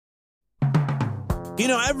You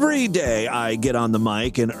know, every day I get on the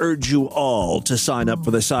mic and urge you all to sign up for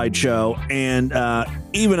the Sideshow, and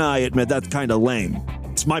even I admit that's kind of lame.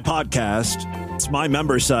 It's my podcast. It's my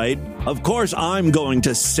member site. Of course, I'm going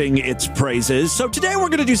to sing its praises. So today we're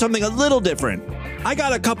going to do something a little different. I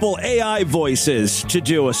got a couple AI voices to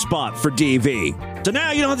do a spot for DV. So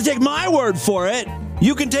now you don't have to take my word for it.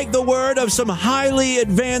 You can take the word of some highly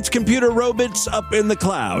advanced computer robots up in the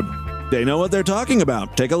cloud. They know what they're talking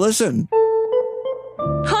about. Take a listen.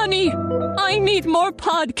 Honey, I need more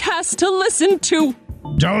podcasts to listen to.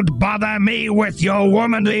 Don't bother me with your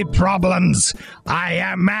womanly problems. I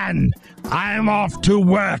am man. I'm off to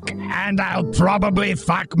work, and I'll probably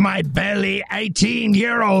fuck my barely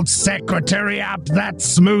 18-year-old secretary up that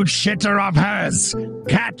smooth shitter of hers.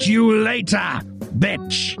 Catch you later,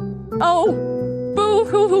 bitch. Oh,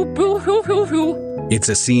 boo-hoo-hoo, boo-hoo-hoo-hoo. It's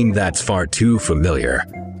a scene that's far too familiar.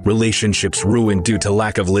 Relationships ruined due to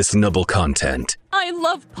lack of listenable content. I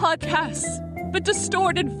love podcasts, but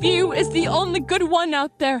Distorted View is the only good one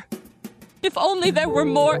out there. If only there were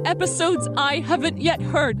more episodes I haven't yet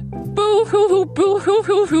heard. Boo-hoo-hoo,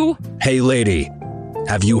 boo-hoo-hoo-hoo. Hey lady,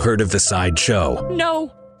 have you heard of the Sideshow?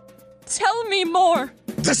 No. Tell me more.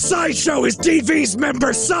 The Sideshow is DV's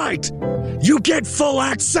member site. You get full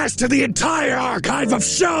access to the entire archive of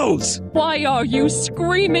shows. Why are you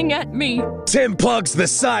screaming at me? Tim plugs the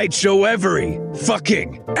Sideshow every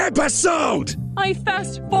fucking episode. I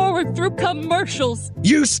fast forward through commercials.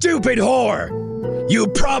 You stupid whore. You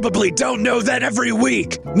probably don't know that every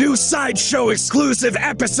week, new Sideshow exclusive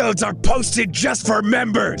episodes are posted just for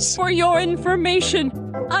members. For your information,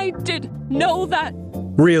 I did know that.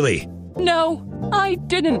 Really? No, I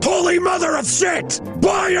didn't. Holy mother of shit!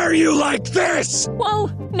 Why are you like this?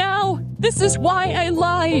 Well, now, this is why I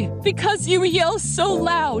lie. Because you yell so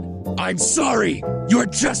loud. I'm sorry. You're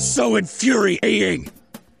just so infuriating.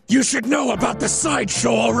 You should know about the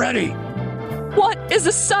Sideshow already. What is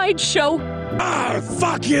a sideshow? Ah,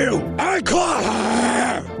 fuck you!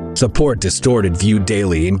 Support Distorted View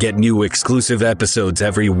daily and get new exclusive episodes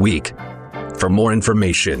every week. For more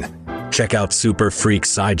information, check out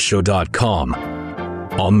superfreaksideshow.com.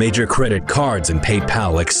 All major credit cards and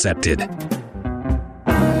PayPal accepted.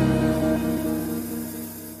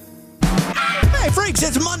 Hey, freaks,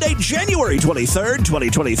 it's Monday, January 23rd,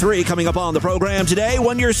 2023. Coming up on the program today,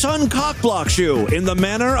 when your son cockblocks you in the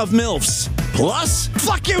manner of MILFs. Plus,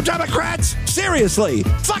 fuck you, Democrats! Seriously,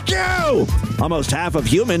 fuck you! Almost half of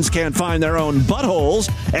humans can't find their own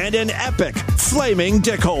buttholes, and an epic, flaming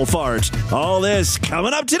dickhole fart. All this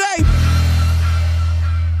coming up today.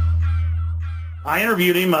 I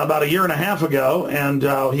interviewed him about a year and a half ago, and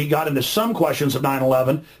he got into some questions of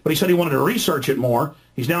 9/11, but he said he wanted to research it more.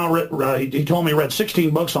 He's now he told me he read 16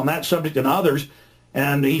 books on that subject and others,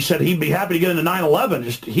 and he said he'd be happy to get into 9/11.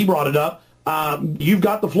 Just he brought it up. You've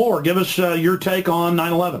got the floor. Give us your take on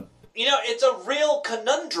 9/11. You know, it's a real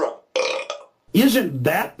conundrum. Isn't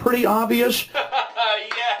that pretty obvious?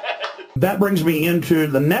 Yes. That brings me into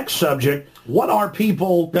the next subject. What are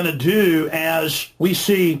people going to do as we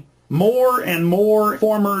see more and more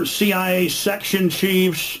former CIA section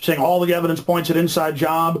chiefs saying all the evidence points at inside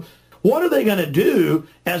job? What are they going to do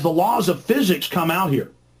as the laws of physics come out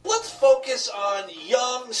here? Let's focus on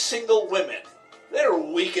young single women. They're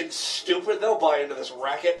weak and stupid. They'll buy into this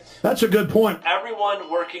racket. That's a good point.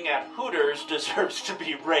 Everyone working at Hooters deserves to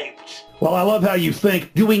be raped. Well, I love how you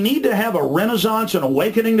think. Do we need to have a renaissance and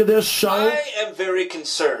awakening to this show? I am very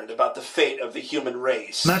concerned about the fate of the human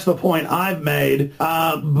race. That's the point I've made,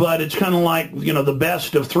 but it's kind of like, you know, the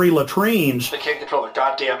best of three latrines. They can't control their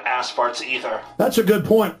goddamn ass farts either. That's a good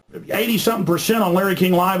point. 80-something% on Larry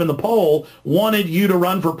King Live in the poll wanted you to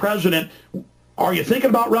run for president. Are you thinking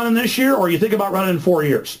about running this year, or are you thinking about running in 4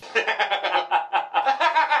 years?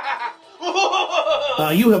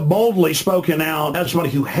 You have boldly spoken out as somebody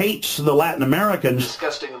who hates the Latin Americans.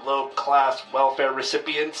 Disgusting low-class welfare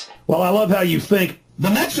recipients. Well, I love how you think. The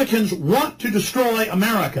Mexicans want to destroy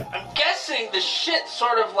America. I'm guessing the shit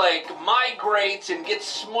sort of like migrates and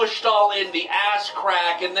gets smushed all in the ass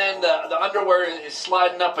crack, and then the underwear is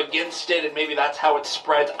sliding up against it, and maybe that's how it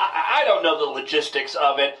spreads. I don't know the logistics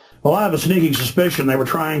of it. Well, I have a sneaking suspicion they were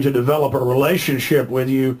trying to develop a relationship with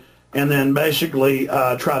you and then basically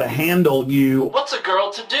try to handle you. What's a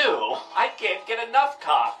girl to do? I can't get enough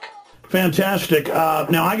cock. Fantastic.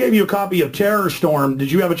 Now, I gave you a copy of Terror Storm.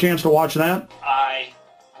 Did you have a chance to watch that? I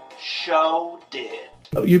did.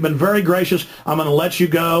 You've been very gracious. I'm going to let you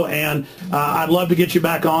go, and I'd love to get you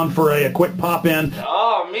back on for a quick pop-in.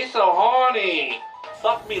 Oh, me so horny.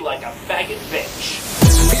 Fuck me like a faggot bitch.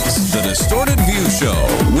 It's the Distorted View Show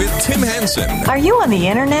with Tim Henson. Are you on the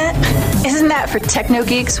internet? Isn't that for techno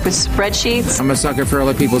geeks with spreadsheets? I'm a sucker for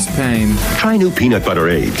other people's pain. Try new peanut butter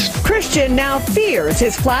aids. Christian now fears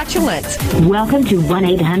his flatulence. Welcome to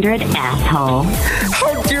 1-800-ASSHOLE.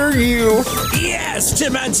 How dare you? Yes,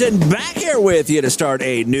 Tim Henson back here with you to start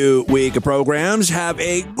a new week of programs. Have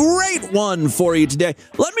a great one for you today.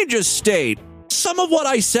 Let me just state, some of what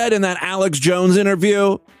I said in that Alex Jones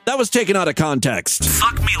interview, that was taken out of context.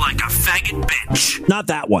 Fuck me like a faggot bitch. Not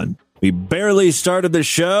that one. We barely started the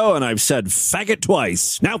show, and I've said faggot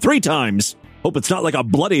twice. Now 3 times. Hope it's not like a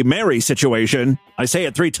Bloody Mary situation. I say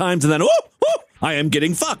it 3 times, and then, I am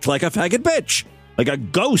getting fucked like a faggot bitch. Like a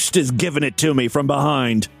ghost is giving it to me from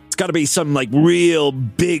behind. It's got to be some, like, real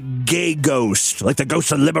big gay ghost, like the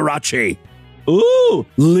ghost of Liberace. Ooh,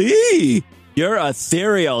 Lee. Your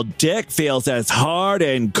ethereal dick feels as hard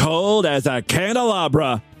and cold as a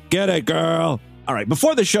candelabra. Get it, girl. All right,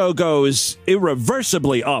 before the show goes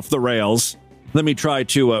irreversibly off the rails, let me try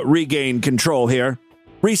to regain control here.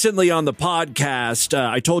 Recently on the podcast,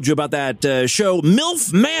 I told you about that show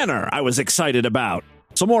MILF Manor I was excited about.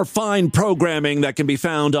 Some more fine programming that can be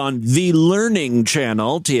found on the Learning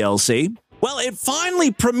Channel, TLC. Well, it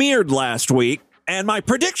finally premiered last week, and my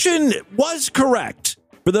prediction was correct.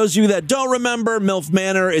 For those of you that don't remember, MILF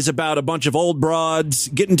Manor is about a bunch of old broads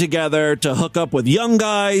getting together to hook up with young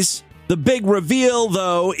guys. The big reveal,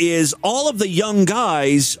 though, is all of the young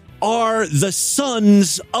guys are the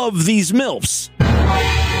sons of these MILFs.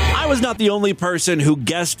 I was not the only person who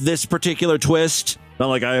guessed this particular twist. Not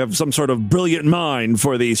like I have some sort of brilliant mind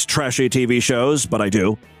for these trashy TV shows, but I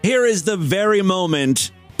do. Here is the very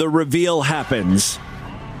moment the reveal happens.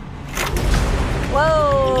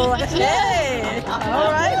 Whoa! Hey!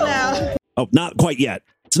 All right now. Oh, not quite yet.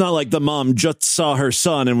 It's not like the mom just saw her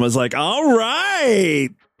son and was like, all right,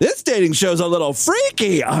 this dating show's a little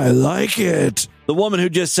freaky. I like it. The woman who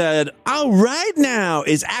just said, all right now,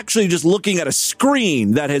 is actually just looking at a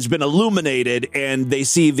screen that has been illuminated, and they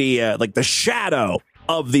see the the shadow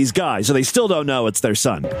of these guys. So they still don't know it's their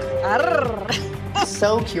son.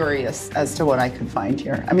 So curious as to what I could find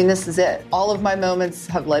here. I mean, this is it. All of my moments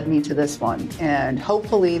have led me to this one. And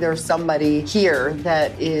hopefully there's somebody here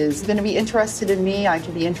that is going to be interested in me. I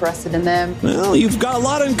can be interested in them. Well, you've got a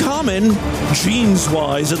lot in common,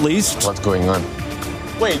 genes-wise at least. What's going on?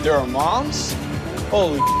 Wait, there are moms?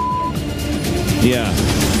 Holy yeah.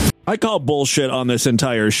 I call bullshit on this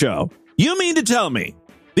entire show. You mean to tell me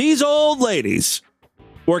these old ladies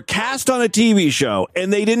were cast on a TV show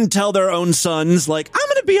and they didn't tell their own sons, like, I'm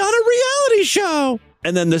going to be on a reality show.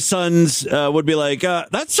 And then the sons would be like,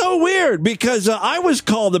 that's so weird because I was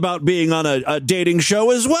called about being on a dating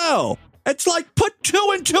show as well. It's like, put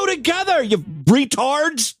 2 and 2 together, you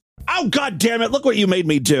retards. Oh, God damn it. Look what you made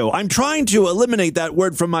me do. I'm trying to eliminate that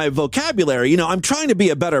word from my vocabulary. You know, I'm trying to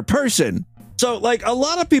be a better person. So, like, a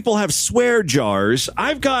lot of people have swear jars.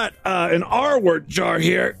 I've got an R-word jar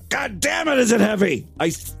here. God damn it, is it heavy? I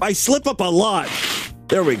slip up a lot.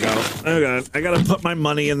 There we go. I gotta put my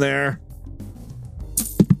money in there.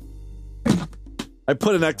 I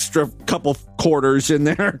put an extra couple quarters in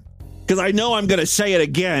there because I know I'm gonna say it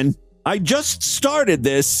again. I just started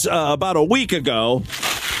this about a week ago.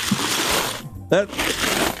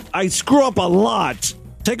 I screw up a lot.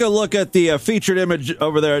 Take a look at the featured image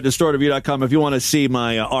over there at distortedview.com if you want to see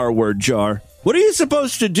my R-word jar. What are you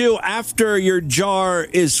supposed to do after your jar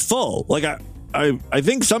is full? Like, I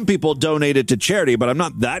think some people donate it to charity, but I'm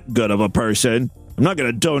not that good of a person. I'm not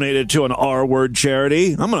going to donate it to an R-word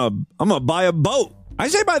charity. I'm gonna buy a boat. I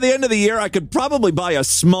say by the end of the year, I could probably buy a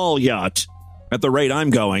small yacht at the rate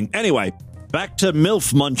I'm going. Anyway, back to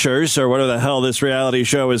MILF Munchers, or whatever the hell this reality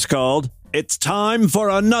show is called. It's time for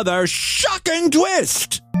another shocking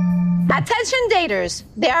twist. Attention daters,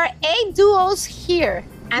 there are 8 duos here,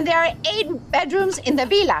 and there are 8 bedrooms in the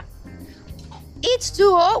villa. Each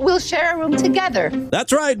duo will share a room together.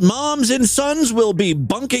 That's right, moms and sons will be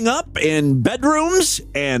bunking up in bedrooms,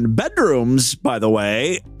 and bedrooms, by the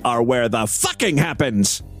way, are where the fucking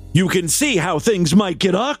happens. You can see how things might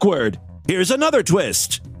get awkward. Here's another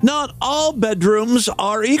twist. Not all bedrooms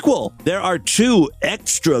are equal. There are 2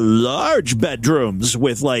 extra large bedrooms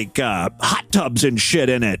with like hot tubs and shit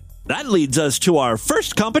in it. That leads us to our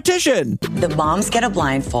first competition. The moms get a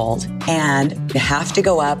blindfold and they have to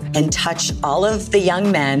go up and touch all of the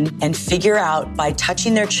young men and figure out by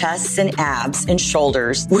touching their chests and abs and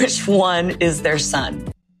shoulders which one is their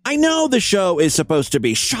son. I know the show is supposed to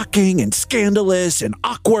be shocking and scandalous and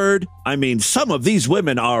awkward. I mean, some of these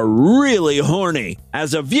women are really horny.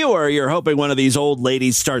 As a viewer, you're hoping one of these old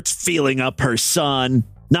ladies starts feeling up her son.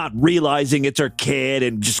 not realizing it's her kid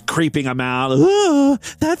and just creeping him out. Oh,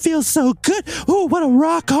 that feels so good. Oh, what a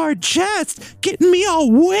rock hard chest, getting me all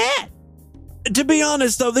wet. To be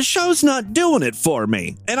honest, though, the show's not doing it for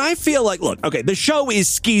me. And I feel like, look, okay, the show is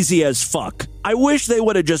skeezy as fuck. I wish they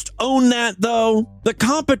would have just owned that, though. The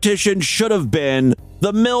competition should have been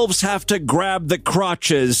the MILFs have to grab the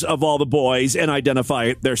crotches of all the boys and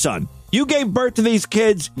identify their son. You gave birth to these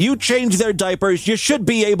kids, you changed their diapers, you should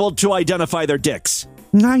be able to identify their dicks.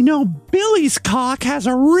 I know Billy's cock has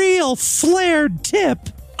a real flared tip.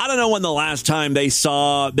 I don't know when the last time they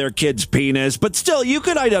saw their kid's penis, but still, you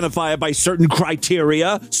could identify it by certain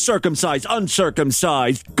criteria. Circumcised,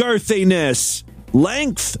 uncircumcised, girthiness,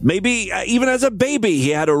 length. Maybe even as a baby, he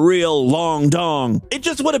had a real long dong. It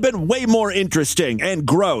just would have been way more interesting and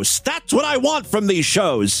gross. That's what I want from these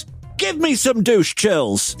shows. Give me some douche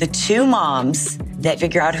chills. The two moms that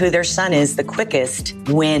figure out who their son is the quickest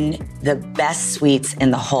win the best sweets in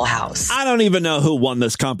the whole house. I don't even know who won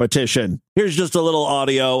this competition. Here's just a little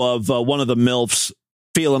audio of one of the MILFs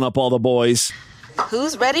feeling up all the boys.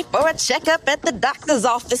 Who's ready for a checkup at the doctor's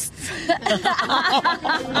office?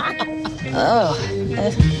 Oh,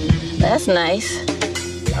 that's nice.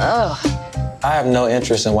 Oh. I have no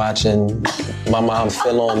interest in watching my mom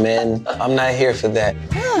fill on men. I'm not here for that.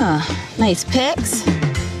 Oh, nice pecs.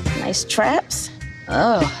 Nice traps.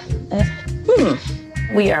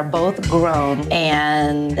 We are both grown,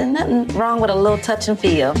 and there's nothing wrong with a little touch and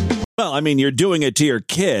feel. Well, I mean, you're doing it to your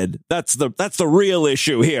kid. That's the real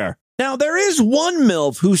issue here. Now, there is one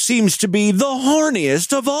MILF who seems to be the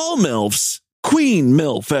horniest of all MILFs. Queen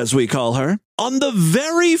MILF, as we call her. On the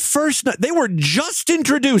very first night, they were just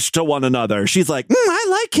introduced to one another. She's like, I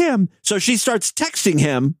like him. So she starts texting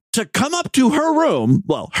him to come up to her room,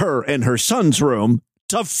 well, her and her son's room,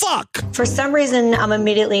 to fuck. For some reason, I'm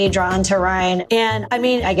immediately drawn to Ryan. And I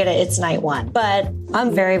mean, I get it, it's night one, but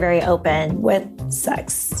I'm very, very open with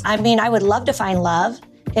sex. I mean, I would love to find love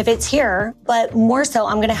if it's here, but more so,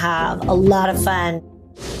 I'm going to have a lot of fun.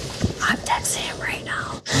 I'm texting him right now.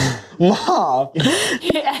 Mom.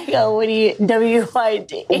 Echo, what do you,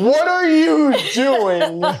 WYD? What are you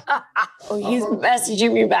doing? Oh, he's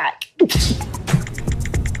messaging me back.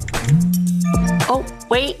 Oh,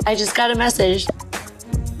 wait, I just got a message.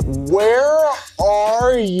 Where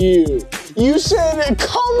are you? You said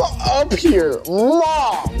come up here,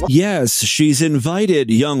 Mom. Yes, she's invited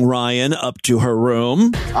young Ryan up to her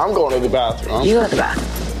room. I'm going to the bathroom. You go to the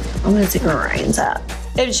bathroom. I'm going to see where Ryan's at.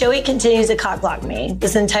 If Joey continues to cockblock me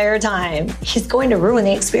this entire time, he's going to ruin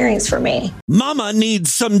the experience for me. Mama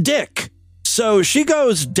needs some dick. So she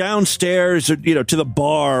goes downstairs, to the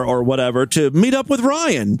bar or whatever to meet up with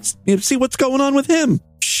Ryan, see what's going on with him.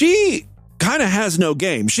 She kind of has no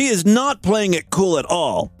game. She is not playing it cool at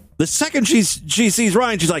all. The second she sees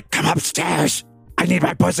Ryan, she's like, come upstairs. I need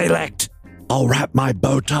my pussy licked. I'll wrap my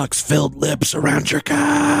Botox-filled lips around your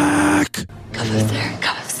cock. Come upstairs,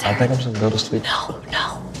 come upstairs. I think I'm just going to go to sleep.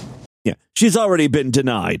 No. Yeah, she's already been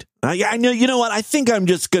denied. I know. You know what? I think I'm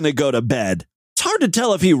just going to go to bed. It's hard to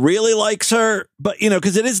tell if he really likes her, but,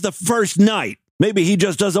 because it is the first night. Maybe he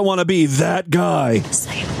just doesn't want to be that guy.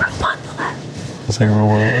 Second room on the left. Second room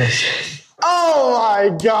on the left. Oh,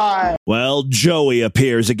 my God. Well, Joey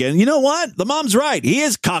appears again. You know what? The mom's right. He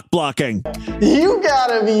is cock blocking. You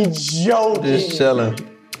gotta be joking. Just chilling.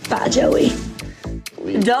 Bye, Joey.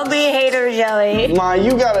 Don't be a hater, Joey. Ma,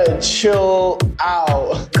 you gotta chill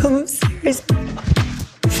out. Come upstairs.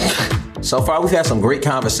 So far, we've had some great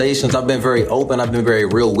conversations. I've been very open. I've been very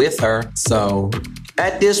real with her. So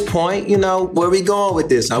at this point, where are we going with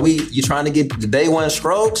this? You trying to get the day one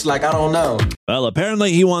strokes? I don't know. Well,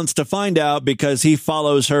 apparently he wants to find out because he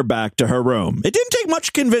follows her back to her room. It didn't take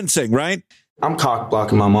much convincing, right? I'm cock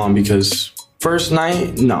blocking my mom because first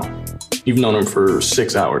night, no. You've known him for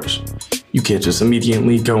 6 hours. You can't just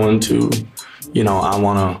immediately go into, I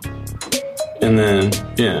want to, and then,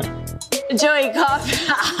 yeah. Joey, calm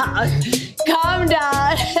down. Calm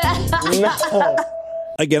down. No.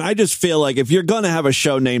 Again, I just feel like if you're going to have a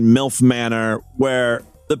show named MILF Manor where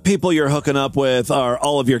the people you're hooking up with are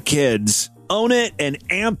all of your kids, own it and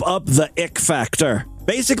amp up the ick factor.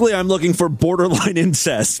 Basically, I'm looking for borderline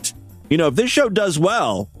incest. If this show does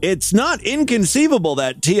well, it's not inconceivable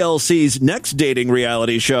that TLC's next dating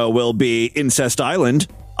reality show will be Incest Island.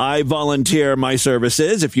 I volunteer my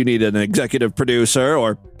services if you need an executive producer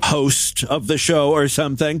or host of the show or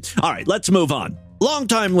something. All right, let's move on.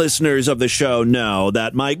 Longtime listeners of the show know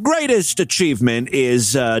that my greatest achievement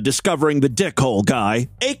is discovering the dickhole guy.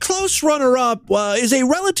 A close runner-up is a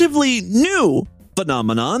relatively new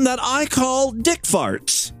phenomenon that I call dick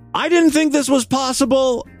farts. I didn't think this was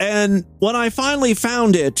possible, and when I finally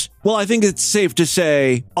found it, well, I think it's safe to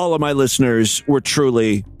say all of my listeners were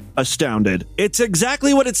truly astounded. It's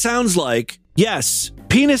exactly what it sounds like. Yes,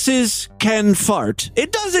 penises can fart.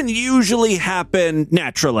 It doesn't usually happen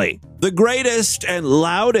naturally. The greatest and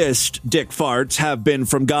loudest dick farts have been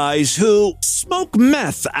from guys who smoke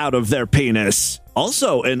meth out of their penis.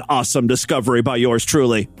 Also an awesome discovery by yours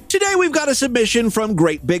truly. Today we've got a submission from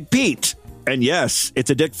Great Big Pete. And yes, it's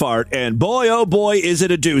a dick fart, and boy, oh boy, is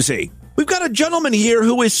it a doozy. We've got a gentleman here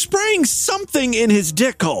who is spraying something in his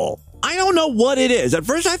dick hole. I don't know what it is. At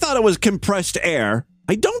first I thought it was compressed air.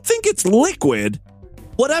 I don't think it's liquid.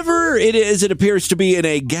 Whatever it is, it appears to be in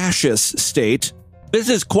a gaseous state. This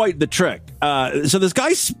is quite the trick. So this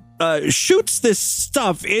guy shoots this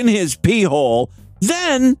stuff in his pee hole,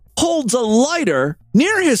 then holds a lighter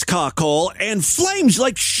near his cock hole, and flames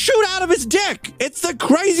like shoot out of his dick. It's the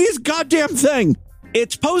craziest goddamn thing.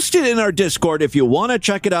 It's posted in our Discord. If you want to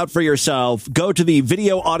check it out for yourself, go to the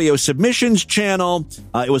Video Audio Submissions channel.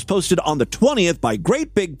 It was posted on the 20th by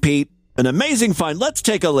Great Big Pete. An amazing find. Let's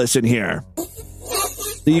take a listen here.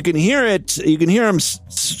 So you can hear it. You can hear him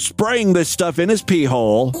spraying this stuff in his pee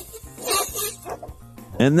hole.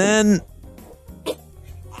 And then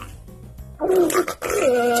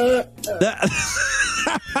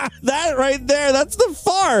that right there, that's the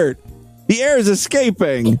fart. The air is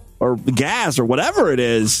escaping, or gas, or whatever it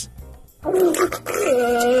is.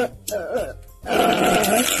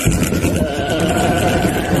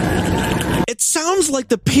 It sounds like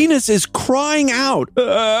the penis is crying out.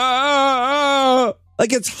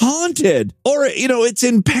 Like it's haunted. Or, it's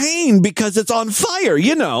in pain because it's on fire,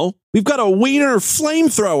 We've got a wiener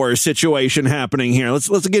flamethrower situation happening here.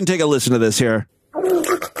 Let's again take a listen to this here.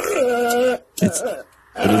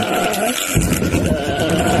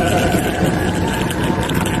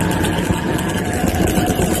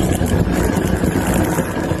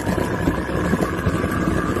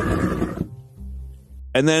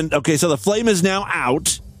 And then, okay, so the flame is now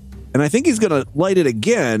out, and I think he's going to light it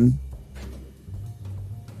again.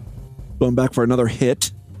 Going back for another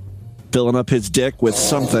hit, filling up his dick with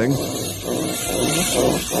something.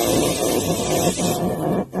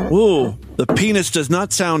 Ooh, the penis does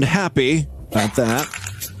not sound happy about that.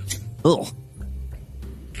 Ugh.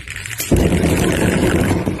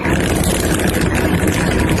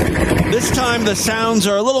 This time the sounds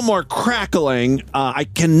are a little more crackling. I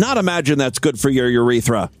cannot imagine that's good for your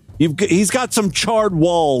urethra. He's got some charred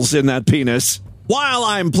walls in that penis. While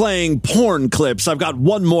I'm playing porn clips, I've got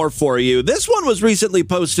one more for you. This one was recently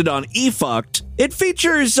posted on eFucked. It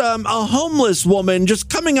features a homeless woman just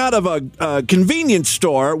coming out of a convenience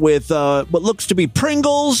store with what looks to be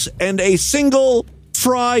Pringles and a single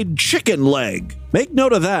fried chicken leg. Make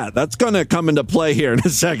note of that. That's going to come into play here in a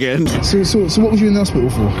second. So what was you in the hospital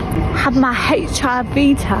for? Had my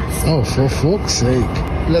HIV test. Oh, for fuck's sake.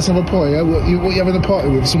 Let's have a party. Yeah? What you having a party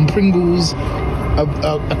with? Some Pringles,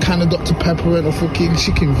 a can of Dr. Pepper, and a fucking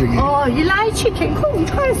chicken thingy. Oh, you like chicken? Cool,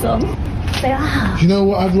 try some. They are. Do you know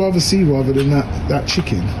what I'd rather see rather than that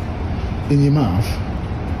chicken in your mouth?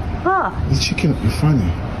 What? The chicken up your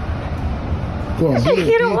fanny. Go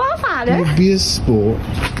on, be a sport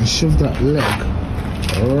and shove that leg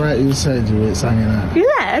right inside you where it's hanging out. Your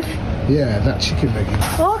leg? Yeah, that chicken leg.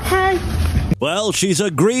 Okay. Well, she's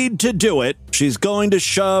agreed to do it. She's going to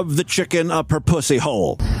shove the chicken up her pussy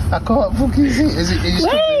hole. I can't fucking see it.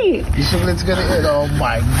 Wait! You're struggling to get it in? Oh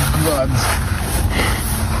my god.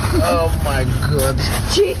 Oh my god.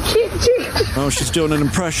 Chicken. Oh, she's doing an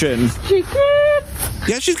impression. Chicken.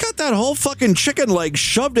 Yeah, she's got that whole fucking chicken leg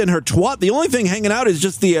shoved in her twat. The only thing hanging out is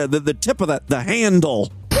just the tip of the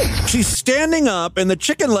handle. She's standing up, and the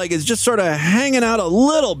chicken leg is just sort of hanging out a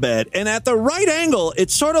little bit. And at the right angle, it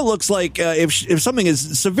sort of looks like if something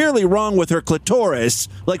is severely wrong with her clitoris,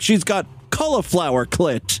 like she's got cauliflower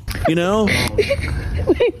clit,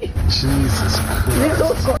 Jesus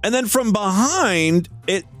Christ. And then from behind,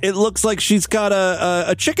 it looks like she's got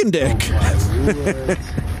a chicken dick.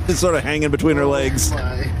 It's sort of hanging between her legs.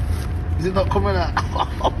 Is it not coming out?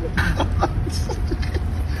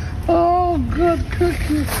 Oh, God,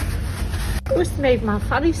 cookie. It's made my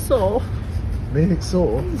fanny sore. Made it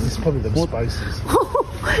sore? It's probably the spices. Oh,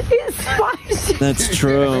 it's spicy. That's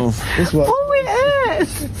true. Oh, it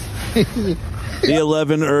is. The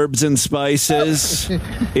 11 herbs and spices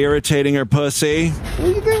irritating her pussy. What are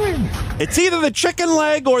you doing? It's either the chicken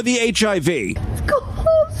leg or the HIV. It's got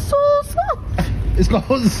hot sauce. It's got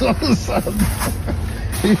hot sauce.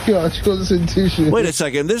 Wait a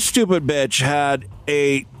second. This stupid bitch had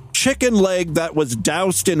a chicken leg that was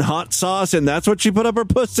doused in hot sauce, and that's what she put up her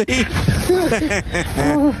pussy?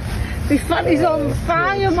 The funny's on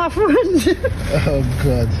fire, my friend. Oh,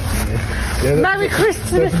 God. Yeah, Merry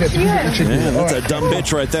Christmas to you. Yeah, that's a dumb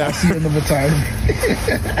bitch right there. I'll see you another time.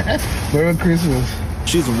 Merry Christmas.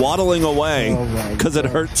 She's waddling away because it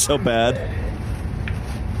hurts so bad.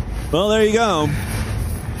 Well, there you go.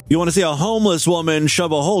 You want to see a homeless woman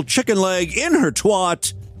shove a whole chicken leg in her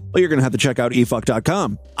twat? Well, you're going to have to check out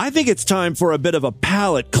efuck.com. I think it's time for a bit of a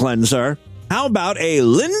palate cleanser. How about a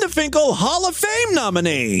Linda Finkel Hall of Fame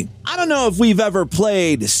nominee? I don't know if we've ever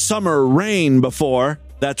played Summer Rain before.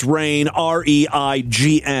 That's Rain,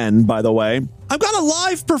 R-E-I-G-N, by the way. I've got a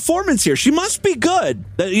live performance here. She must be good.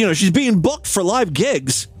 She's being booked for live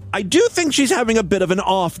gigs. I do think she's having a bit of an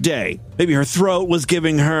off day. Maybe her throat was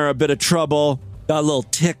giving her a bit of trouble. Got a little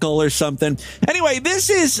tickle or something. Anyway, this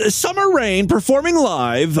is Summer Rain performing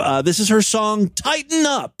live. This is her song, Tighten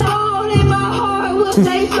Up. Only my heart will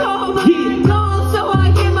stay strong. Gone, so I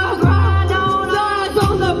get my grind on. Lies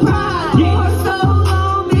on the prize. For so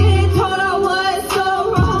long, being told I was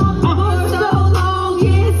so wrong. For so long,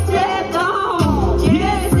 get stepped on.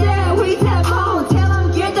 Yes, yeah, we tap on. Tell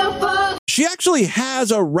them get the fuck. She actually has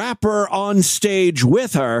a rapper on stage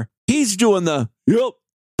with her. He's doing the yup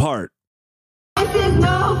part. This is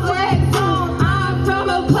no flex zone. I'm from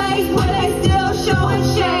a place where they still showing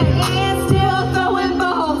shit and still throwing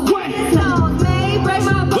balls. Stones may break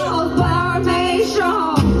my balls, but I remain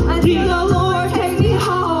strong until the Lord take me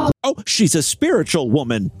home. Oh, she's a spiritual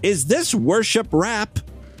woman. Is this worship rap?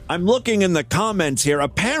 I'm looking in the comments here.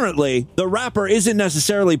 Apparently, the rapper isn't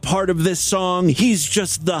necessarily part of this song. He's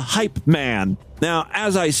just the hype man. Now,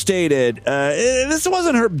 as I stated, this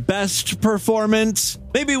wasn't her best performance.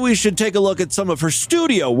 Maybe we should take a look at some of her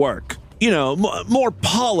studio work. More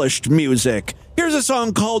polished music. Here's a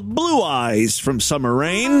song called Blue Eyes from Summer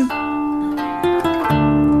Rain.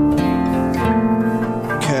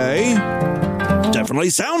 Okay. Definitely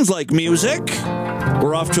sounds like music.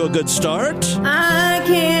 We're off to a good start. I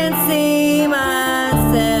can't see myself.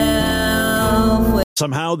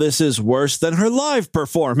 Somehow this is worse than her live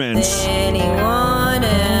performance. Anyone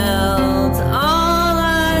else? All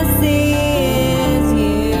I see is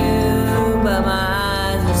you, but my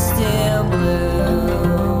eyes are still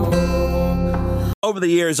blue. Over the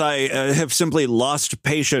years, I have simply lost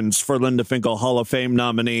patience for Linda Finkel Hall of Fame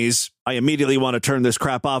nominees. I immediately want to turn this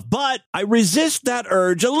crap off, but I resist that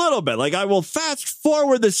urge a little bit. Like, I will fast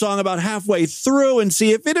forward the song about halfway through and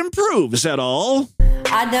see if it improves at all.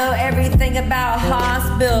 I know everything about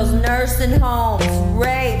hospitals, nursing homes,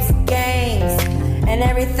 rapes, gangs, and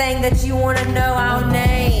everything that you want to know I'll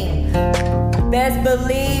name. Best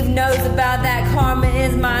believe knows about that. Karma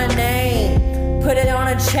is my name. Put it on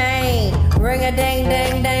a chain. Ring a ding,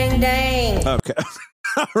 ding, ding, ding. Okay.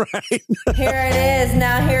 All right. Here it is.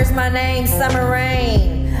 Now here's my name, Summer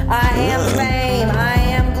Rain. I am fame. I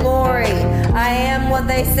am glory. I am what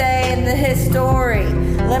they say in the history.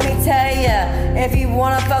 Let me tell ya, if you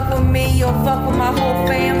wanna fuck with me, you'll fuck with my whole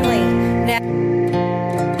family. Now,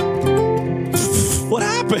 what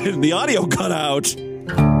happened? The audio cut out.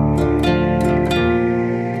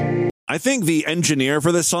 I think the engineer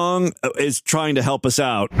for this song is trying to help us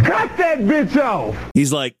out. Cut that bitch off!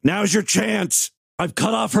 He's like, now's your chance. I've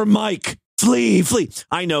cut off her mic. Flee, flee.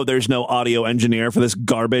 I know there's no audio engineer for this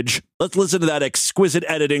garbage. Let's listen to that exquisite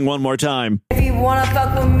editing one more time. if you wanna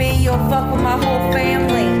fuck with me, you'll fuck with my whole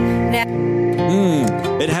family. Now,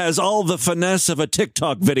 It has all the finesse of a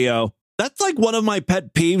TikTok video. That's like one of my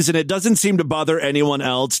pet peeves, and it doesn't seem to bother anyone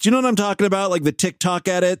else. Do you know what I'm talking about? Like the TikTok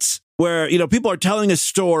edits where, people are telling a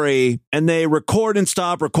story and they record and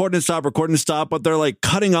stop, but they're like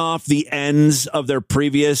cutting off the ends of their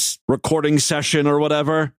previous recording session or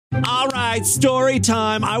whatever. All right, story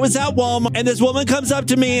time. I was at Walmart and this woman comes up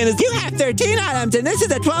to me and is, you have 13 items and this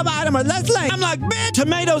is a 12 item or less length. I'm like, bitch,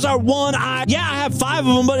 tomatoes are one item. Yeah, I have 5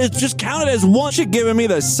 of them, but it's just counted as one. She giving me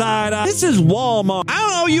the side eye. This is Walmart. I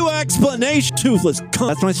don't owe you an explanation. Toothless cunt.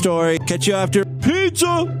 That's my story. Catch you after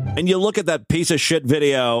pizza. And you look at that piece of shit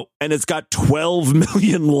video and it's got 12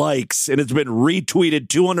 million likes and it's been retweeted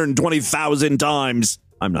 220,000 times.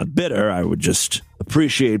 I'm not bitter. I would just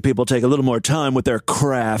appreciate people take a little more time with their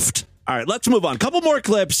craft. All right, let's move on. Couple more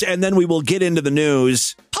clips, and then we will get into the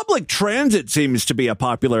news. Public transit seems to be a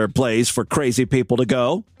popular place for crazy people to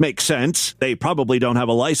go. Makes sense. They probably don't have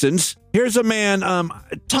a license. Here's a man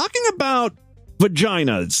talking about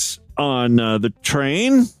vaginas on the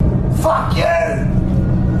train. Fuck you!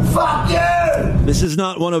 Fuck you! This is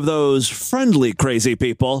not one of those friendly crazy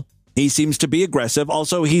people. He seems to be aggressive.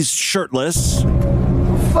 Also, he's shirtless.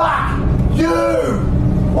 Fuck you!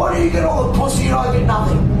 Why do you get all the pussy and I get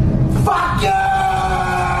nothing? Fuck you!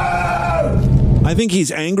 I think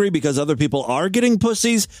he's angry because other people are getting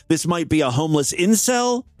pussies. This might be a homeless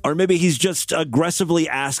incel, or maybe he's just aggressively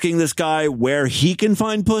asking this guy where he can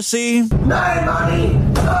find pussy. No money,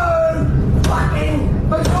 no fucking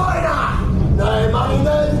vagina. No money,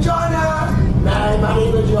 no vagina. No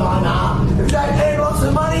money, vagina. If you don't need lots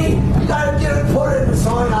of money, don't get it, put it in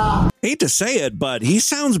vagina. Hate to say it, but he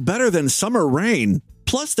sounds better than Summer Rain.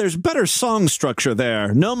 Plus, there's better song structure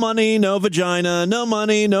there. No money, no vagina. No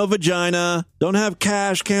money, no vagina. Don't have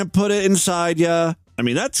cash, can't put it inside ya. I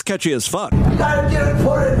mean, that's catchy as fuck. Don't get it,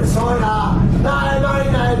 put it in vagina. No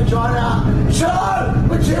money, no vagina. Show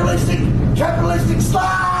materialistic, capitalistic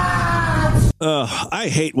sluts. Ugh, I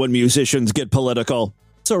hate when musicians get political.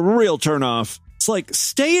 It's a real turnoff. It's like,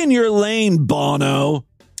 stay in your lane, Bono.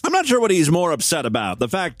 I'm not sure what he's more upset about. The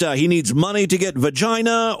fact he needs money to get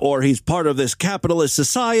vagina, or he's part of this capitalist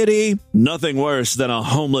society. Nothing worse than a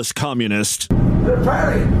homeless communist.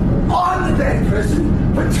 Apparently, I'm the dead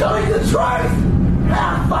person for telling the truth.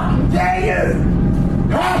 How fucking dare you?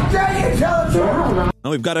 How dare you tell the truth? Now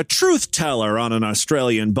we've got a truth teller on an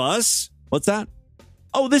Australian bus. What's that?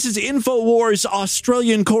 Oh, this is InfoWars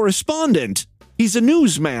Australian correspondent. He's a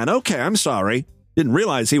newsman. Okay, I'm sorry. Didn't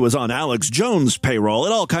realize he was on Alex Jones' payroll.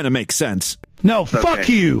 It all kind of makes sense. No, fuck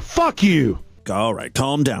you. Fuck you. All right,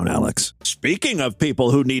 calm down, Alex. Speaking of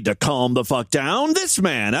people who need to calm the fuck down, this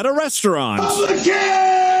man at a restaurant.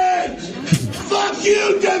 Republicans! Fuck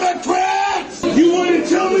you, Democrats! You want to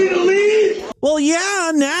tell me to leave? Well,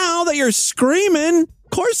 yeah, now that you're screaming, of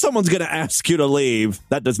course someone's going to ask you to leave.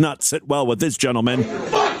 That does not sit well with this gentleman.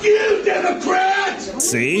 Fuck you, Democrats!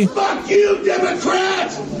 See? Fuck you,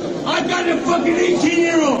 Democrats! I got a fucking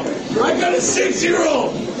 18-year-old. I got a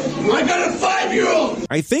 6-year-old. I got a 5-year-old.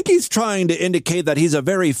 I think he's trying to indicate that he's a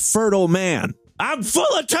very fertile man. I'm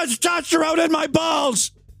full of testosterone in my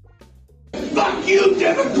balls. Fuck you,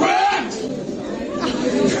 Democrats!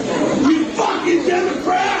 You fucking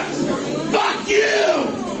Democrats! Fuck you!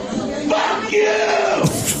 Fuck you!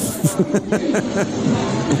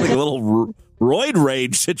 Like a little roid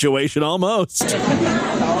rage situation almost.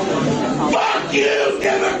 Fuck you,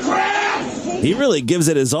 Democrats! He really gives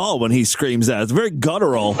it his all when he screams that. It's very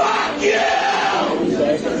guttural. Fuck you!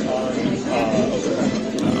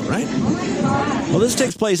 All right. Well, this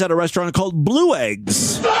takes place at a restaurant called Blue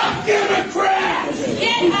Eggs. Fuck Democrats!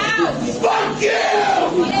 Get out! Fuck you! Get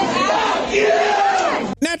out! Fuck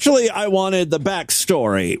you! Naturally, I wanted the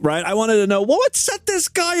backstory, right? I wanted to know, well, what set this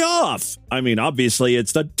guy off? I mean, obviously,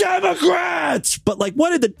 it's the Democrats! But, like,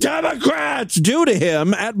 what did the Democrats do to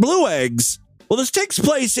him at Blue Eggs? Well, this takes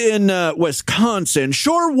place in Wisconsin.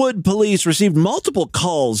 Shorewood police received multiple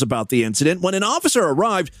calls about the incident. When an officer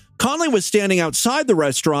arrived, Conley was standing outside the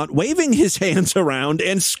restaurant, waving his hands around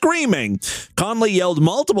and screaming. Conley yelled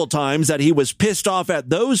multiple times that he was pissed off at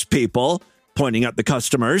those people, pointing at the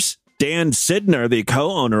customers. Dan Sidner, the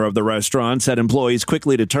co-owner of the restaurant, said employees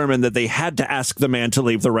quickly determined that they had to ask the man to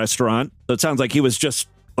leave the restaurant. So it sounds like he was just,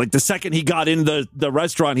 like, the second he got in the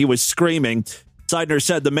restaurant, he was screaming. Sidner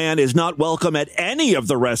said the man is not welcome at any of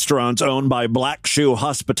the restaurants owned by Black Shoe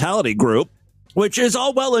Hospitality Group, which is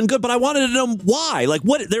all well and good, but I wanted to know why. Like,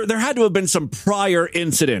 what? There had to have been some prior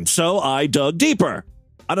incident, so I dug deeper.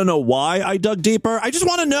 I don't know why I dug deeper. I just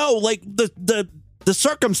want to know, like, the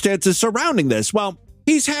circumstances surrounding this. Well,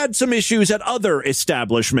 he's had some issues at other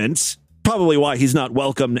establishments, probably why he's not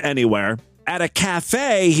welcome anywhere. At a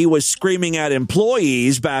cafe, he was screaming at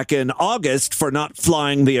employees back in August for not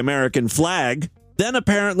flying the American flag. Then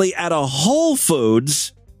apparently at a Whole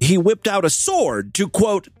Foods, he whipped out a sword to,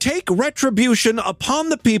 quote, take retribution upon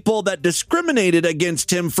the people that discriminated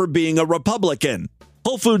against him for being a Republican.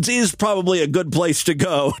 Whole Foods is probably a good place to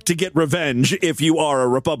go to get revenge if you are a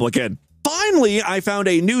Republican. Finally, I found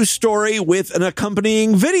a news story with an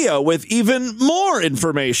accompanying video with even more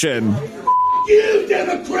information. You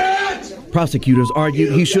Democrats! Prosecutors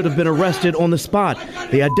argued he should have been arrested on the spot.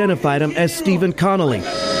 They identified him as Stephen Connolly.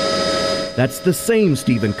 That's the same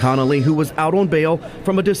Stephen Connolly who was out on bail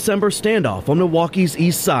from a December standoff on Milwaukee's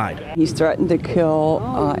east side. He's threatened to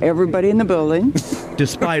kill everybody in the building.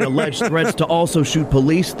 Despite alleged threats to also shoot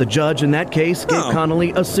police, the judge in that case gave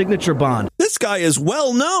Connolly a signature bond. This guy is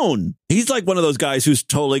well known. He's like one of those guys who's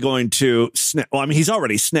totally going to snap. Well, I mean, he's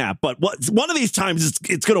already snapped, but one of these times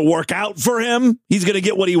it's going to work out for him. He's going to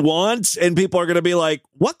get what he wants, and people are going to be like,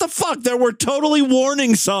 what the fuck? There were totally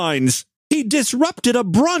warning signs. He disrupted a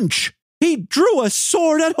brunch. He drew a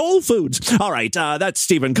sword at Whole Foods. All right, that's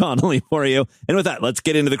Stephen Connolly for you. And with that, let's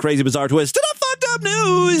get into the crazy, bizarre twist to the fucked up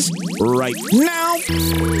news right now.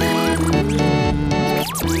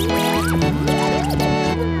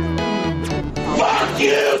 Fuck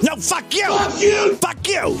you! No, fuck you! Fuck you! Fuck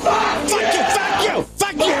you! Fuck you! Fuck you!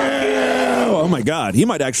 Fuck you! Oh my God, he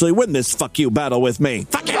might actually win this fuck you battle with me.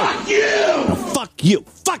 Fuck you! Fuck you! No, fuck you!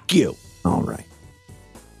 Fuck you! All right.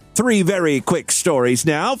 3 very quick stories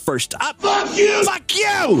now. First up. Fuck you! Fuck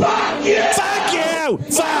you! Fuck you! Fuck you!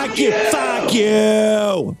 Fuck you! Fuck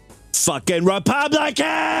you! Fucking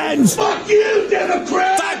Republicans! Fuck you,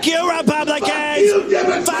 Democrats! Fuck you, Republicans! Fuck you,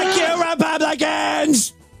 Democrats! Fuck you,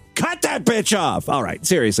 Republicans! Cut that bitch off! All right,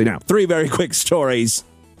 seriously now. 3 very quick stories.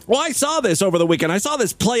 Well, I saw this over the weekend. I saw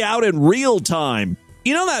this play out in real time.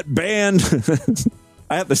 You know that band?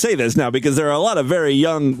 I have to say this now because there are a lot of very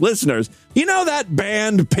young listeners. You know that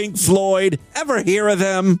band Pink Floyd? Ever hear of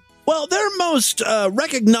them? Well, their most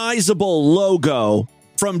recognizable logo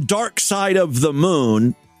from Dark Side of the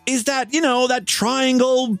Moon is that, that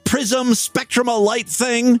triangle prism spectrum of light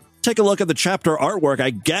thing. Take a look at the chapter artwork, I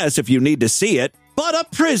guess, if you need to see it. But a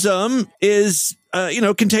prism is,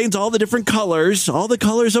 contains all the different colors, all the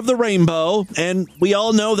colors of the rainbow. And we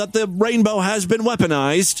all know that the rainbow has been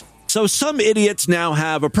weaponized. So some idiots now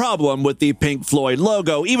have a problem with the Pink Floyd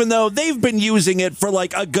logo, even though they've been using it for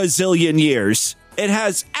like a gazillion years. It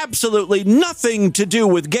has absolutely nothing to do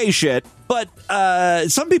with gay shit. But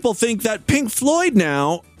some people think that Pink Floyd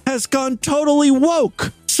now has gone totally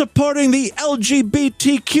woke, supporting the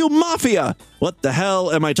LGBTQ mafia. What the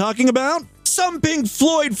hell am I talking about? Some Pink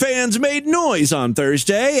Floyd fans made noise on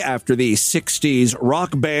Thursday after the 60s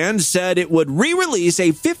rock band said it would re-release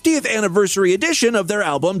a 50th anniversary edition of their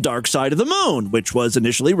album Dark Side of the Moon, which was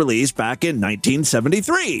initially released back in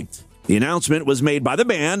 1973. The announcement was made by the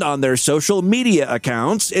band on their social media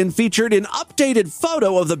accounts and featured an updated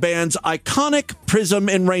photo of the band's iconic prism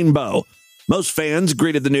and rainbow. Most fans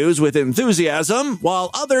greeted the news with enthusiasm, while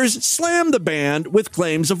others slammed the band with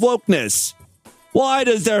claims of wokeness. Why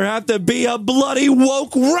does there have to be a bloody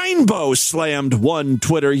woke rainbow? Slammed one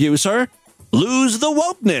Twitter user. Lose the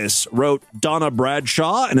wokeness, wrote Donna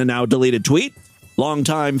Bradshaw in a now deleted tweet.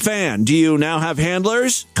 Longtime fan, do you now have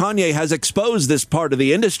handlers? Kanye has exposed this part of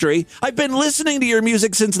the industry. I've been listening to your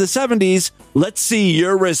music since the 70s. Let's see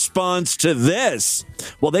your response to this.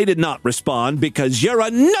 Well, they did not respond because you're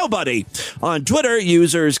a nobody. On Twitter,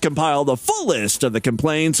 users compiled a full list of the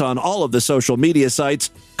complaints on all of the social media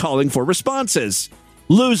sites, calling for responses.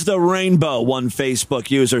 Lose the rainbow, one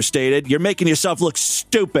Facebook user stated. You're making yourself look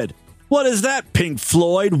stupid. What is that, Pink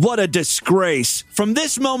Floyd? What a disgrace. From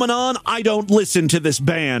this moment on, I don't listen to this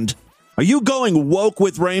band. Are you going woke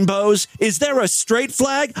with rainbows? Is there a straight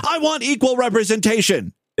flag? I want equal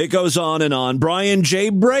representation. It goes on and on. Brian J.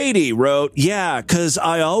 Brady wrote, yeah, because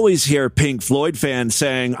I always hear Pink Floyd fans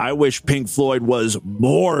saying, I wish Pink Floyd was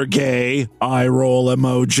more gay. Eye roll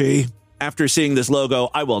emoji. After seeing this logo,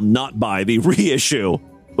 I will not buy the reissue.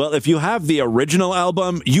 Well, if you have the original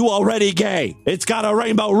album, you already gay. It's got a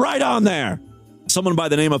rainbow right on there. Someone by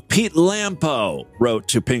the name of Pete Lampo wrote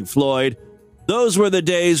to Pink Floyd, those were the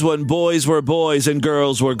days when boys were boys and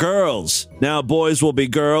girls were girls. Now boys will be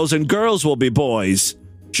girls and girls will be boys.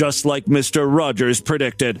 Just like Mr. Rogers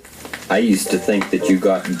predicted. I used to think that you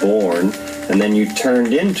got born and then you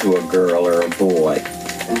turned into a girl or a boy.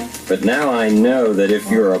 But now I know that if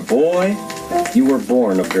you're a boy, you were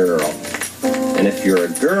born a girl. And if you're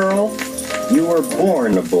a girl, you were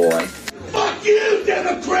born a boy. Fuck you,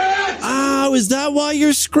 Democrats! Oh, is that why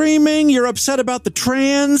you're screaming? You're upset about the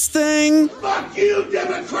trans thing? Fuck you,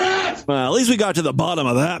 Democrats! Well, at least we got to the bottom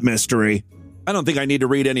of that mystery. I don't think I need to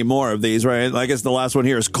read any more of these, right? I guess the last one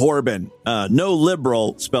here is Corbin. No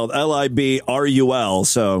liberal, spelled L-I-B-R-U-L,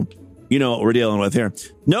 so you know what we're dealing with here.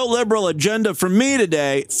 No liberal agenda for me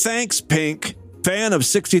today. Thanks, Pink. Fan of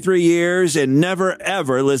 63 years and never,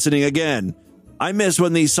 ever listening again. I miss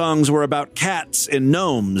when these songs were about cats and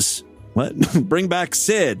gnomes. What? Bring back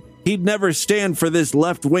Sid. He'd never stand for this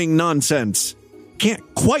left-wing nonsense. Can't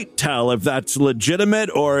quite tell if that's legitimate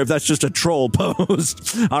or if that's just a troll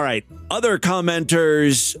post. All right. Other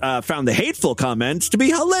commenters found the hateful comments to be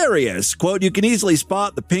hilarious. Quote, you can easily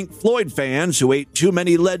spot the Pink Floyd fans who ate too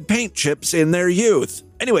many lead paint chips in their youth.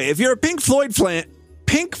 Anyway, if you're a Pink Floyd fan,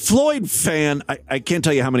 I can't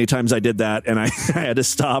tell you how many times I did that and I had to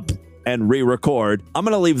stop and re-record. I'm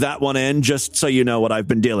going to leave that one in just so you know what I've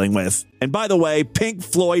been dealing with. And by the way, Pink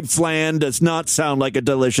Floyd flan does not sound like a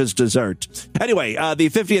delicious dessert. Anyway, the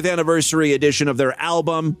 50th anniversary edition of their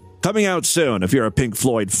album coming out soon if you're a Pink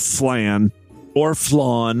Floyd flan. Or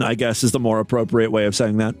flawn, I guess is the more appropriate way of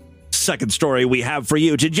saying that. Second story we have for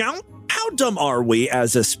you. How dumb are we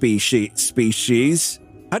as a species?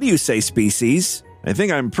 How do you say species? I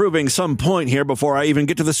think I'm proving some point here before I even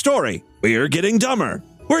get to the story. We're getting dumber.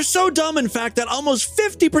 We're so dumb, in fact, that almost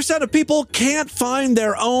 50% of people can't find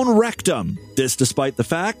their own rectum. This despite the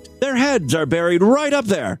fact their heads are buried right up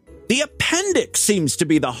there. The appendix seems to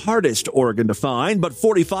be the hardest organ to find, but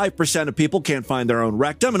 45% of people can't find their own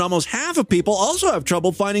rectum, and almost half of people also have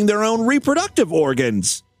trouble finding their own reproductive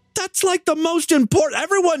organs. That's like the most important.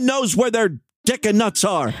 Everyone knows where their dick and nuts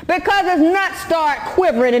are. Because his nuts start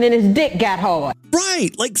quivering and then his dick got hard.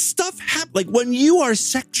 Right, like stuff happens. Like when you are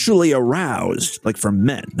sexually aroused, like for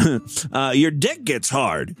men, your dick gets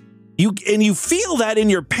hard. You feel that in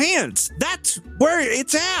your pants. That's where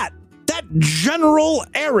it's at. That general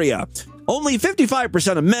area. Only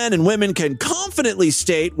 55% of men and women can confidently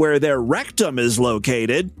state where their rectum is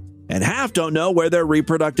located, and half don't know where their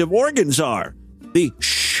reproductive organs are. The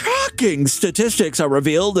shocking statistics are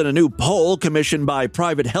revealed in a new poll commissioned by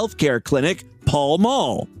private healthcare clinic Pall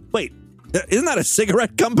Mall. Wait, isn't that a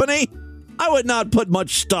cigarette company? I would not put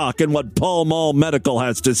much stock in what Pall Mall Medical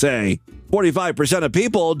has to say. 45% of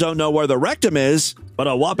people don't know where the rectum is, but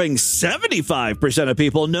a whopping 75% of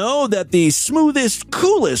people know that the smoothest,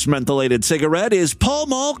 coolest mentholated cigarette is Pall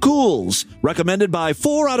Mall Cools, recommended by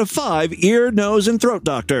 4 out of 5 ear, nose, and throat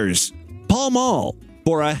doctors. Pall Mall,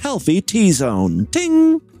 for a healthy T-zone.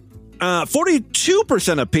 Ting!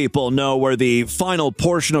 42% of people know where the final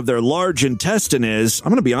portion of their large intestine is. I'm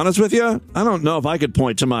going to be honest with you. I don't know if I could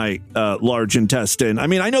point to my large intestine. I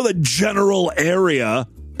mean, I know the general area.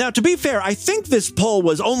 Now, to be fair, I think this poll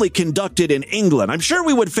was only conducted in England. I'm sure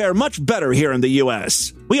we would fare much better here in the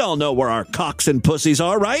U.S. We all know where our cocks and pussies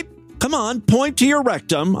are, right? Come on, point to your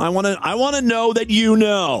rectum. I want to know that you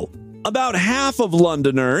know. About half of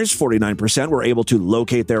Londoners, 49%, were able to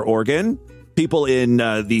locate their organ. People in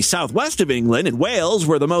the southwest of England and Wales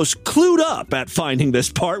were the most clued up at finding this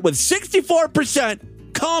part, with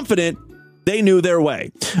 64% confident they knew their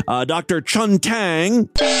way. Dr. Chun Tang.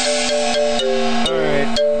 All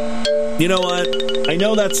right. You know what? I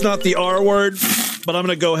know that's not the R word, but I'm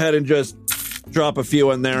going to go ahead and just drop a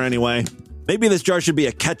few in there anyway. Maybe this jar should be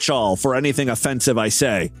a catch-all for anything offensive I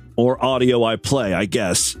say, or audio I play, I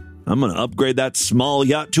guess. I'm going to upgrade that small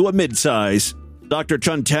yacht to a midsize. Dr.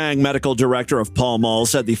 Chun Tang, medical director of Pall Mall,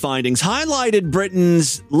 said the findings highlighted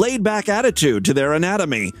Britain's laid-back attitude to their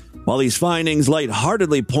anatomy. While these findings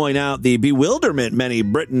lightheartedly point out the bewilderment many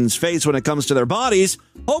Britons face when it comes to their bodies,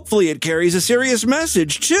 hopefully it carries a serious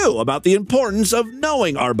message, too, about the importance of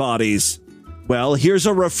knowing our bodies. Well, here's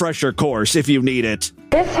a refresher course if you need it.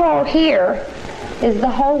 This hole here is the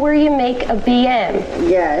hole where you make a BM.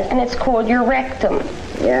 Yes. And it's called your rectum.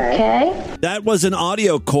 Yes. Okay? That was an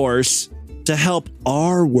audio course to help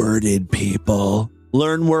R-worded people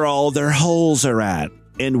learn where all their holes are at.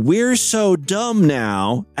 And we're so dumb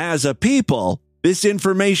now, as a people, this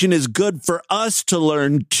information is good for us to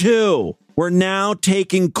learn too. We're now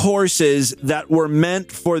taking courses that were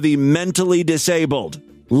meant for the mentally disabled.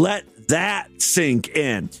 Let that sink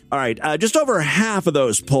in. All right, just over half of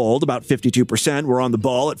those polled, about 52%, were on the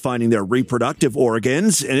ball at finding their reproductive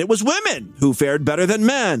organs, and it was women who fared better than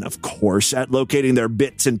men, of course, at locating their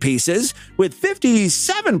bits and pieces, with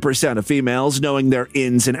 57% of females knowing their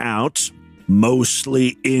ins and outs.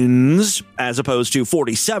 Mostly ins, as opposed to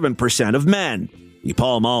 47% of men. The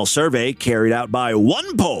Pall Mall survey, carried out by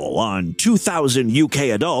one poll on 2,000 UK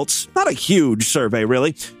adults, not a huge survey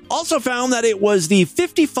really, also found that it was the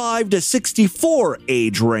 55 to 64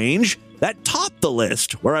 age range that topped the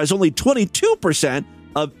list, whereas only 22%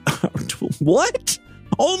 of... What?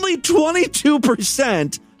 Only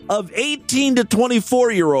 22% of 18 to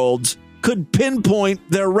 24-year-olds could pinpoint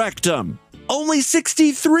their rectum. Only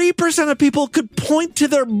 63% of people could point to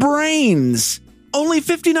their brains. Only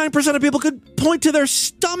 59% of people could point to their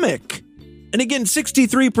stomach. And again,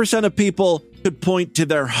 63% of people could point to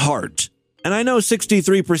their heart. And I know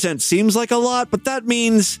 63% seems like a lot, but that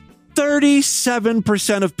means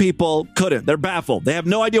 37% of people couldn't. They're baffled. They have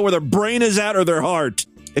no idea where their brain is at or their heart.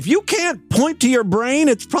 If you can't point to your brain,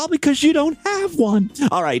 it's probably because you don't have one.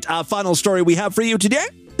 All right, final story we have for you today.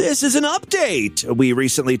 This is an update. We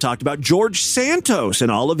recently talked about George Santos and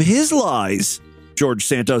all of his lies. George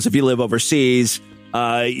Santos, if you live overseas,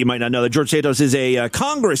 you might not know that George Santos is a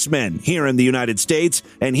congressman here in the United States,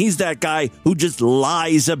 and he's that guy who just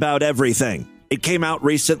lies about everything. It came out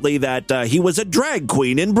recently that he was a drag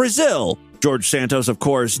queen in Brazil. George Santos, of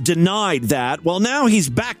course, denied that. Well, now he's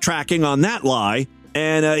backtracking on that lie.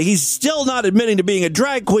 And he's still not admitting to being a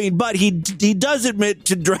drag queen, but he does admit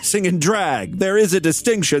to dressing in drag. There is a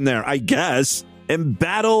distinction there, I guess.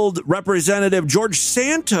 Embattled Representative George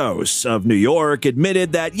Santos of New York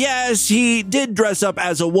admitted that, yes, he did dress up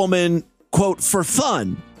as a woman, quote, for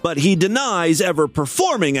fun, but he denies ever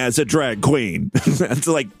performing as a drag queen. That's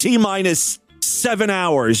like T-minus 7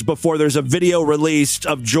 hours before there's a video released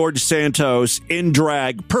of George Santos in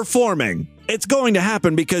drag performing. It's going to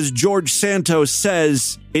happen because George Santos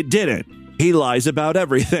says it didn't. He lies about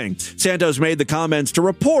everything. Santos made the comments to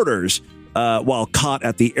reporters while caught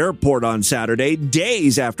at the airport on Saturday,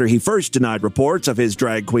 days after he first denied reports of his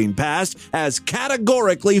drag queen past as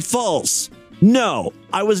categorically false. No,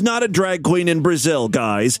 I was not a drag queen in Brazil,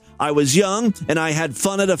 guys. I was young and I had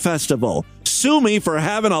fun at a festival. Sue me for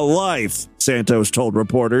having a life, Santos told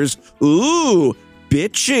reporters. Ooh,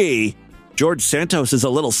 bitchy. George Santos is a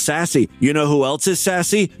little sassy. You know who else is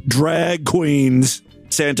sassy? Drag queens.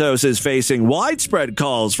 Santos is facing widespread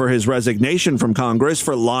calls for his resignation from Congress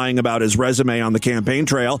for lying about his resume on the campaign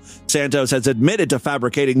trail. Santos has admitted to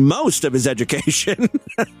fabricating most of his education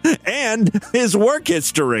and his work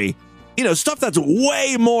history. You know, stuff that's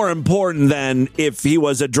way more important than if he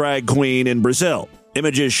was a drag queen in Brazil.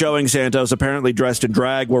 Images showing Santos apparently dressed in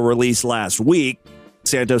drag were released last week.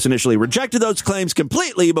 Santos initially rejected those claims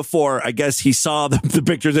completely before, I guess, he saw the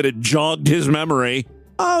pictures and it jogged his memory.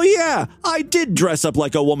 Oh, yeah, I did dress up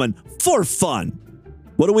like a woman for fun.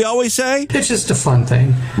 What do we always say? It's just a fun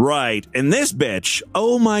thing. Right. And this bitch,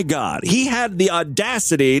 oh my God, he had the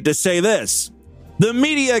audacity to say this. The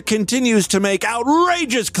media continues to make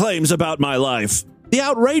outrageous claims about my life. The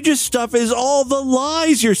outrageous stuff is all the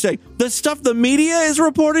lies you're saying. The stuff the media is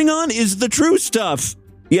reporting on is the true stuff.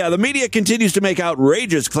 Yeah, the media continues to make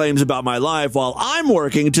outrageous claims about my life while I'm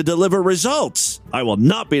working to deliver results. I will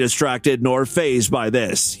not be distracted nor fazed by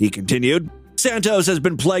this, he continued. Santos has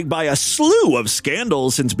been plagued by a slew of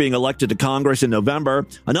scandals since being elected to Congress in November.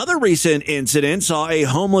 Another recent incident saw a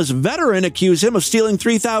homeless veteran accuse him of stealing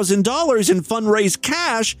 $3,000 in fundraised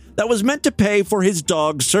cash that was meant to pay for his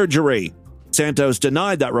dog's surgery. Santos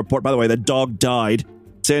denied that report. By the way, the dog died.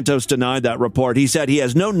 Santos denied that report. He said he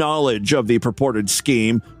has no knowledge of the purported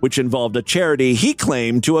scheme, which involved a charity he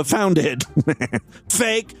claimed to have founded.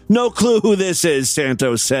 Fake. No clue who this is,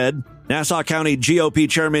 Santos said. Nassau County GOP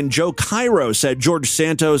Chairman Joe Cairo said George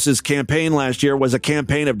Santos' campaign last year was a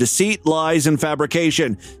campaign of deceit, lies, and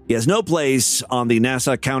fabrication. He has no place on the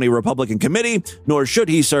Nassau County Republican Committee, nor should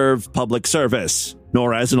he serve public service,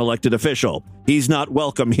 nor as an elected official. He's not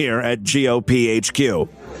welcome here at GOP HQ.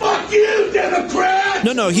 Fuck you, Democrat!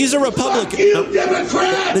 No, he's a Republican. Fuck you,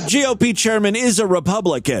 Democrat! The GOP chairman is a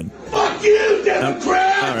Republican. Fuck you,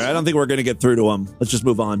 Democrat! All right, I don't think we're going to get through to him. Let's just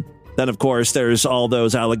move on. Then, of course, there's all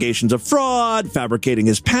those allegations of fraud, fabricating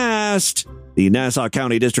his past. The Nassau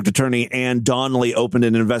County District Attorney Ann Donnelly opened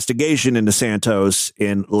an investigation into Santos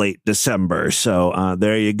in late December. So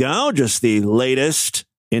there you go. Just the latest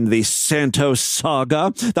in the Santos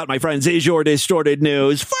saga. That, my friends, is your Distorted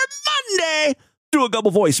News for Monday. Do a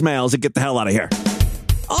couple voicemails and get the hell out of here.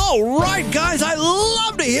 All right, guys, I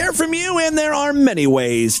love to hear from you, and there are many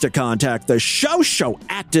ways to contact the show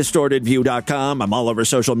at distortedview.com. I'm all over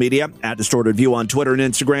social media, at DistortedView on Twitter and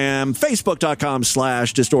Instagram,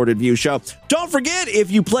 facebook.com/DistortedViewShow. Don't forget, if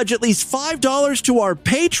you pledge at least $5 to our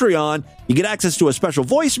Patreon, you get access to a special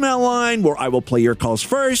voicemail line where I will play your calls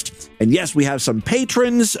first. And yes, we have some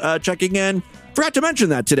patrons checking in. Forgot to mention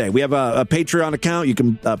that today. We have a Patreon account. You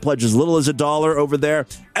can pledge as little as $1 over there.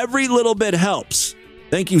 Every little bit helps.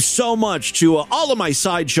 Thank you so much to all of my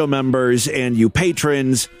Sideshow members and you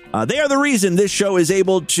patrons. They are the reason this show is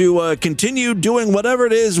able to continue doing whatever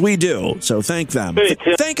it is we do. So thank them. Hey,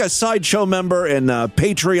 thank a Sideshow member and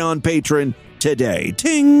Patreon patron today.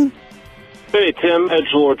 Ting. Hey, Tim,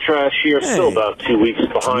 Edgelord Trash here. Hey. Still about 2 weeks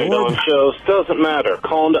behind on shows. Doesn't matter.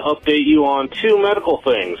 Calling to update you on 2 medical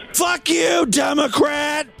things. Fuck you,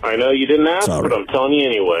 Democrat! I know you didn't ask, Sorry. but I'm telling you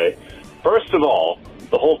anyway. First of all,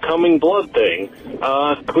 the whole coming blood thing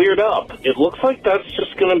cleared up. It looks like that's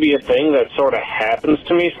just going to be a thing that sort of happens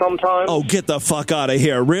to me sometimes. Oh, get the fuck out of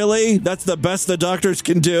here. Really? That's the best the doctors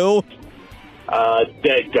can do? I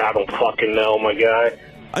don't fucking know, my guy.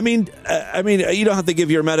 I mean, you don't have to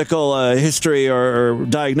give your medical history or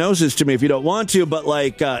diagnosis to me if you don't want to, but,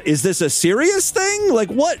 like, is this a serious thing? Like,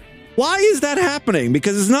 what? Why is that happening?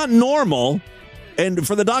 Because it's not normal. And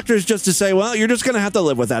for the doctors just to say, well, you're just going to have to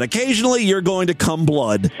live with that. Occasionally, you're going to come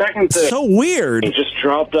blood. Second thing. So weird. He just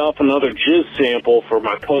dropped off another jizz sample for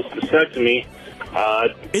my post-vasectomy.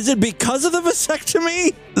 Is it because of the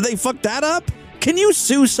vasectomy? Did they fuck that up? Can you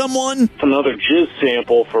sue someone? Another jizz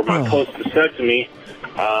sample for my post-vasectomy.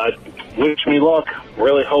 Wish me luck.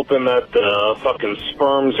 Really hoping that the fucking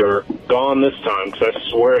sperms are gone this time, because I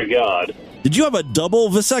swear to God. Did you have a double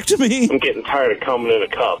vasectomy? I'm getting tired of coming in a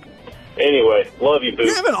cup. Anyway, love you, boo.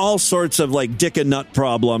 You're having all sorts of, like, dick and nut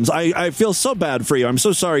problems. I feel so bad for you. I'm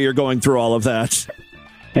so sorry you're going through all of that.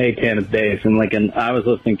 Hey, Ken, it's Dave from Lincoln. I was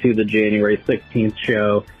listening to the January 16th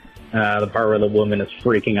show, the part where the woman is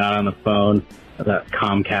freaking out on the phone, the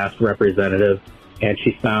Comcast representative, and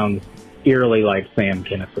she sounds eerily like Sam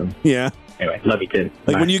Kinison. Yeah. Anyway, love you, kid.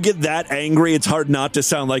 Like, Bye. when you get that angry, it's hard not to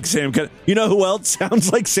sound like Sam Kinison. You know who else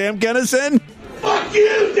sounds like Sam Kinison? Fuck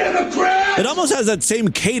you, Democrat! It almost has that same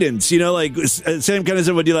cadence, like Sam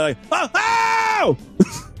Kinison would do like, oh!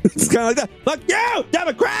 It's kind of like that. Fuck you,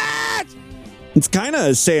 Democrats! It's kind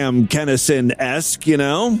of Sam Kinison-esque,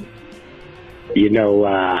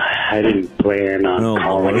 I didn't plan on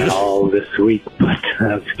calling at all this week, but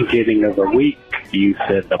at the beginning of the week, you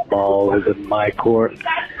said the ball is in my court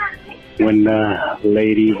when the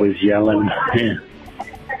lady was yelling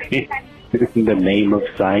the name of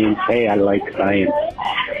science. Hey, I like science.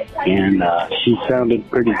 And she sounded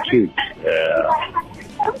pretty cute.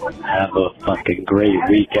 Have a fucking great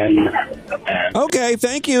weekend. Okay,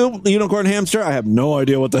 thank you, Unicorn Hamster. I have no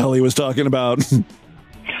idea what the hell he was talking about.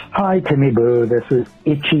 Hi, Timmy Boo. This is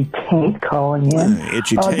Itchy Taint calling in.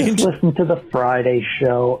 Itchy Taint. Just listened to the Friday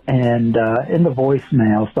show, and in the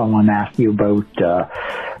voicemail, someone asked you about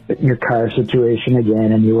your car situation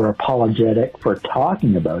again, and you were apologetic for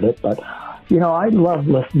talking about it. But, I love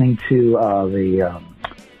listening to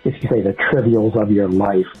the trivials of your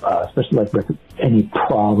life, especially like with any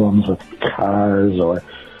problems with cars or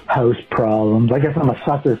house problems. I guess I'm a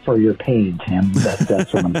sucker for your pain, Tim.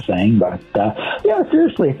 That's what I'm saying. But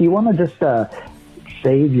seriously, if you want to just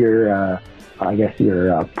save your,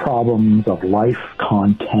 your problems of life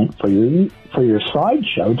content for your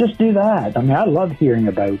sideshow, just do that. I mean, I love hearing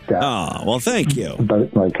about. Thank you.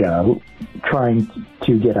 About trying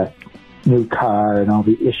to get a new car and all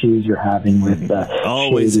the issues you're having with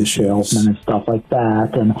shady salesmen and stuff like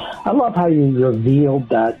that. And I love how you revealed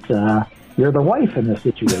that you're the wife in this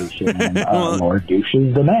situation, and Lord Douche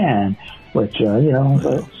is the man, which,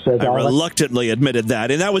 says I reluctantly admitted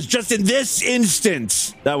that, and that was just in this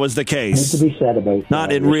instance. That was the case. Needs to be said about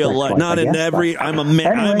not in real life, not in every. I'm a man.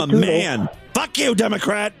 Anyway, I'm a man. Fuck you,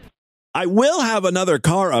 Democrat. I will have another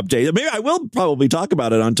car update. Maybe I will probably talk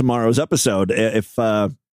about it on tomorrow's episode if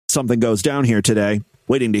something goes down here today.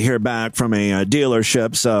 Waiting to hear back from a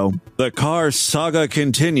dealership, so the car saga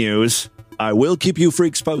continues. I will keep you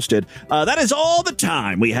freaks posted. That is all the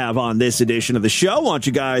time we have on this edition of the show. I want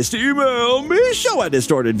you guys to email me,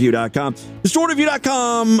 show@distortedview.com.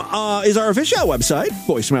 Distortedview.com is our official website.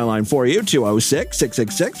 Voicemail line for you,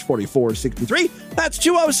 206-666-4463. That's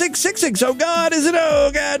 206-66. Oh, God, is it oh,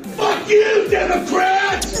 God? Fuck you,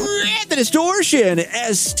 Democrat! The Distortion,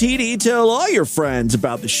 STD. Tell all your friends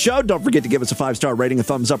about the show. Don't forget to give us a 5-star rating, a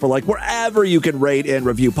thumbs up, or like wherever you can rate and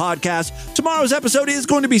review podcasts. Tomorrow's episode is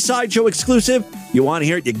going to be Sideshow exclusive. You want to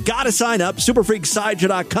hear it, you got to sign up,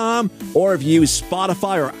 superfreaksideshow.com, or if you use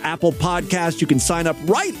Spotify or Apple Podcasts, you can sign up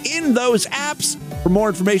right in those apps. For more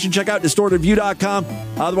information, check out distortedview.com.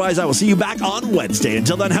 Otherwise, I will see you back on Wednesday.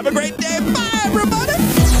 Until then, have a great day. Bye, everybody.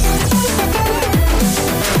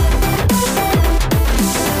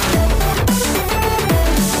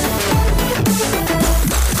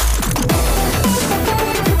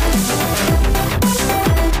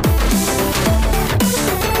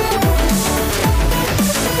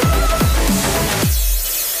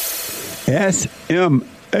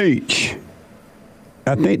 SMH.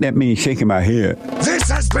 I think that means shaking my head. This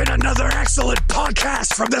has been another excellent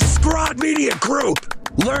podcast from the Scrod Media Group.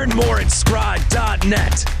 Learn more at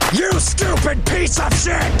scrod.net. You stupid piece of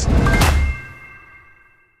shit!